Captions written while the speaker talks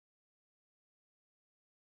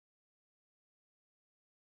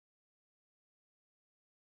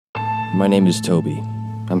My name is Toby.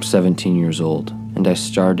 I'm 17 years old, and I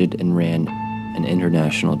started and ran an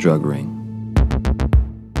international drug ring.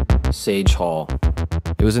 Sage Hall.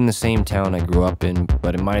 It was in the same town I grew up in,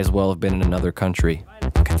 but it might as well have been in another country.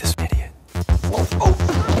 Look at this idiot.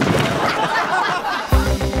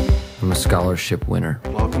 I'm a scholarship winner.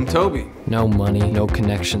 Welcome, Toby. No money, no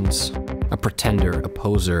connections. A pretender, a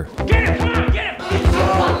poser. Get him! Come on, get him!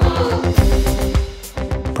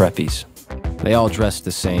 Preppies. They all dressed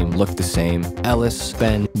the same, looked the same. Ellis,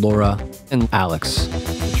 Ben, Laura, and Alex.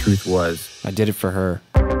 The truth was, I did it for her.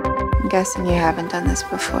 I'm guessing you haven't done this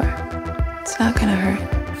before. It's not gonna hurt.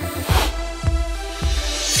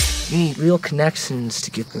 You need real connections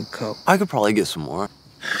to get the coke. I could probably get some more.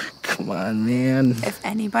 Come on, man. If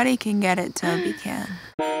anybody can get it, Toby can.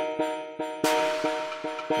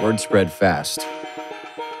 Word spread fast,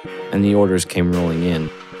 and the orders came rolling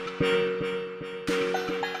in.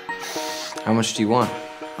 How much do you want?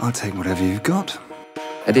 I'll take whatever you've got.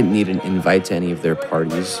 I didn't need an invite to any of their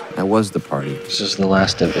parties. I was the party. This is the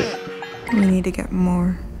last of it. We need to get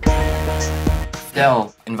more.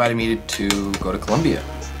 Dell invited me to go to Colombia.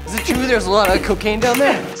 Is it true there's a lot of cocaine down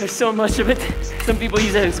there? There's so much of it. Some people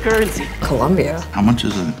use it as currency. Colombia? How much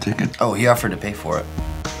is a ticket? Oh, he offered to pay for it.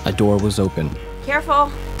 A door was open.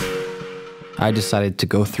 Careful. I decided to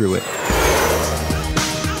go through it.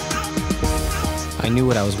 I knew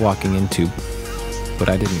what I was walking into, but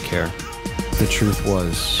I didn't care. The truth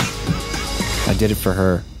was, I did it for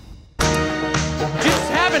her.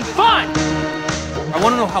 Just having fun! I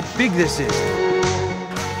want to know how big this is.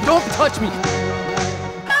 Don't touch me!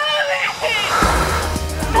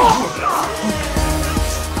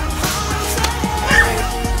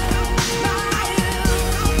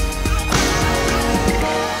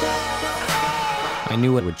 I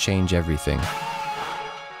knew it would change everything.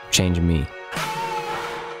 Change me.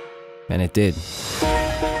 And it did.